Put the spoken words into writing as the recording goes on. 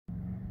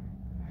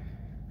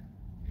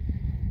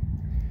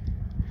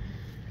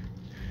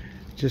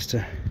just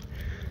a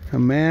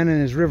man and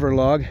his river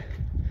log.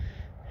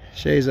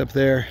 Shay's up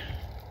there,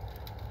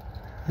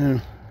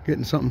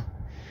 getting something.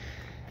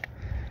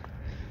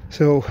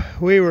 So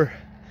we were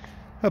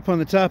up on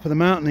the top of the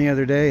mountain the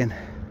other day and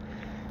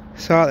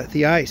saw that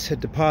the ice had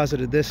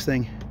deposited this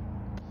thing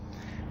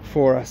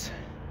for us,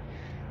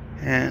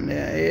 and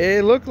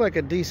it looked like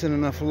a decent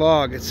enough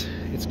log. It's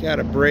got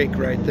a break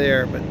right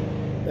there, but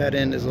that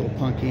end is a little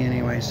punky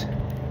anyways.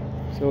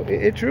 So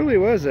it truly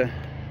was a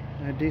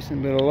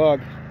decent bit of log.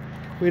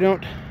 We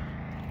don't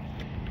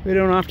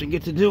often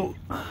get to do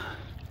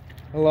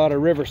a lot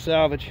of river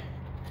salvage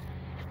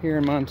here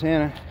in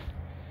Montana.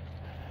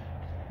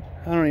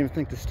 I don't even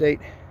think the state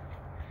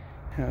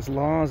has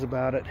laws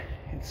about it.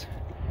 It's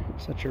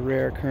such a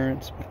rare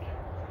occurrence, but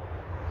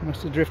it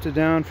must have drifted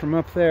down from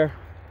up there.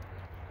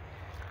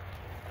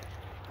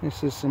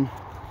 This is some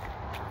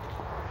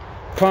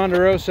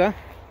Ponderosa,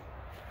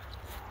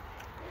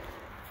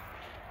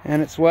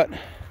 and it's what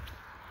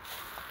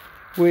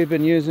we've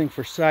been using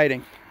for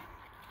sighting.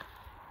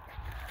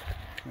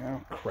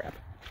 Oh crap.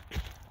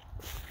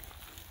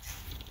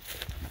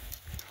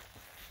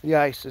 The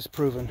ice is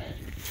proven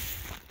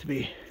to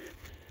be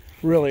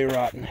really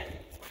rotten.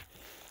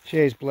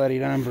 Shay's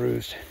bloodied, I'm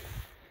bruised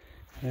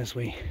as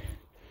we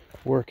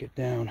work it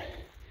down.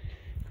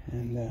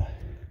 And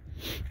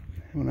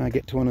when I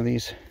get to one of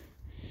these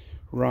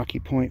rocky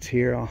points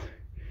here, I'll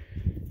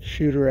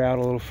shoot her out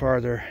a little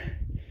farther.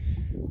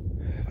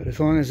 But as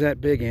long as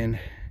that big end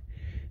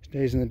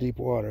stays in the deep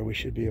water, we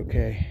should be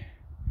okay.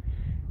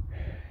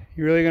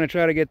 You really gonna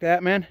try to get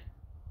that, man?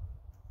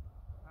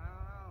 I don't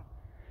know.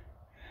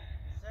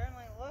 It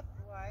certainly looked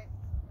light.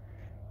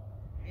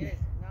 It is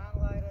not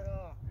light at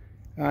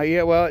all.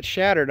 Yeah, well, it's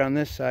shattered on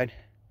this side.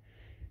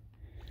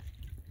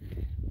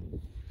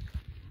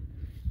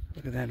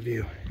 Look at that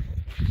view.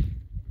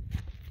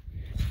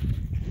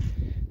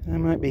 I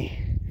might be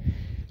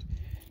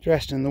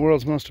dressed in the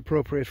world's most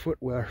appropriate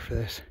footwear for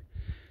this,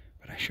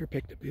 but I sure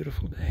picked a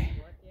beautiful day.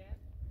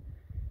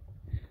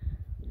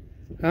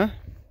 Huh?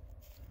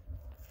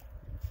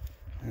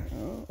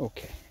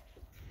 Okay.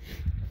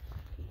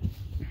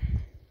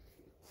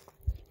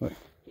 Look,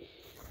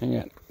 I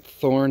got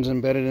thorns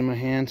embedded in my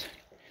hands.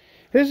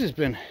 This has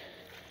been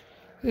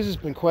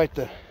quite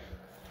the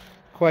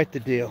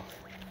deal.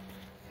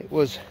 It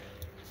was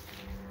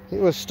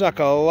stuck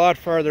a lot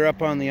farther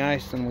up on the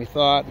ice than we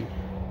thought, and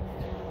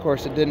of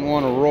course it didn't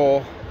want to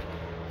roll.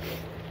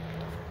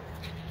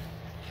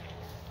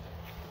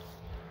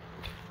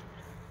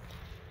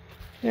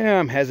 Yeah,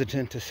 I'm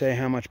hesitant to say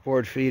how much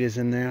board feed is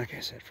in there. Like I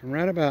said, from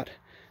right about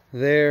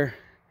there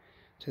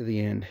to the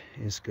end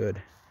is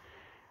good.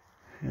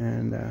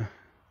 And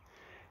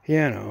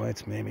yeah, no,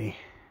 it's maybe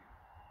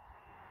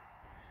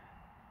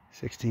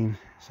 16,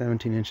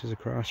 17 inches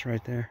across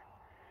right there.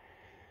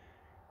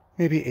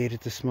 Maybe 8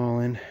 at the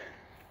small end.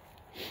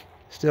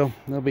 Still,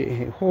 there'll be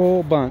a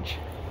whole bunch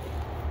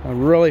of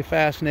really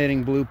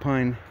fascinating blue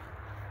pine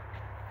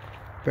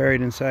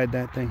buried inside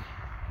that thing.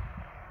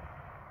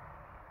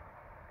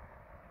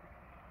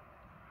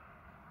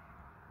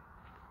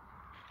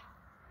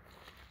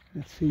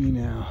 Let's see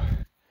now.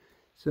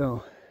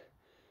 So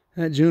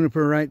that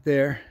juniper right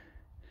there,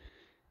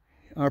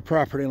 our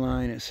property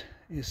line is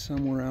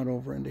somewhere out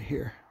over into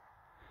here.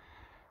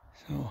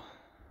 So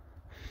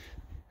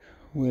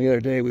the other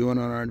day we went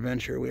on our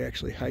adventure, we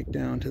actually hiked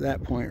down to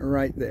that point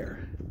right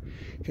there,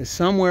 because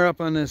somewhere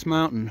up on this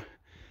mountain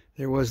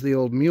there was the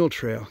old mule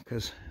trail,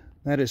 because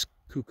that is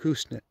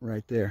Kukusnet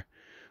right there,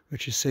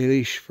 which is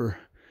Salish for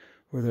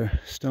where the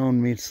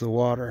stone meets the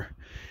water.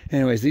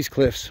 Anyways, these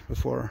cliffs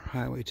before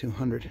Highway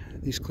 200,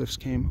 these cliffs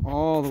came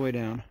all the way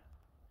down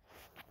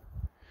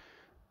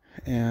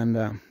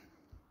and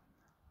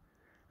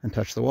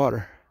touched the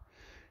water.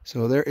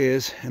 So there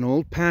is an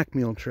old pack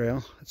mule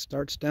trail that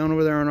starts down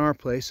over there on our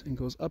place and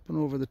goes up and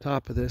over the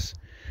top of this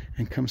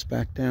and comes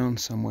back down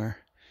somewhere.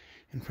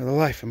 And for the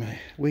life of me,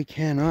 we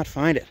cannot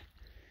find it.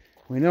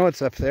 We know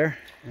it's up there,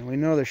 and we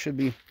know there should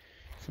be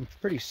some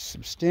pretty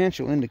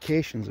substantial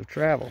indications of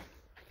travel,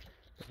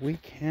 but we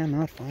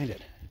cannot find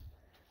it.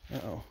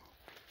 Uh-oh. Are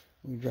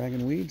we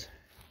dragging weeds?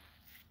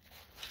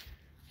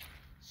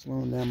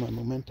 Slowing down my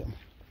momentum.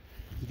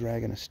 I'm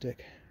dragging a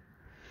stick.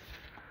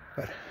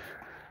 But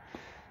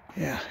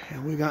yeah,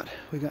 we got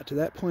to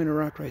that point of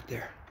rock right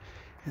there,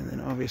 and then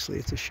obviously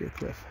it's a sheer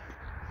cliff.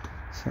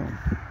 So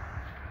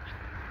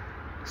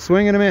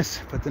swing and a miss,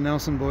 but the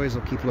Nelson boys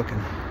will keep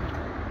looking.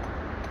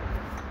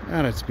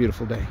 God, it's a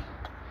beautiful day.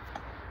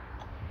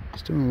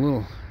 Just doing a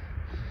little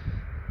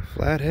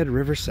Flathead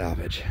River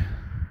salvage.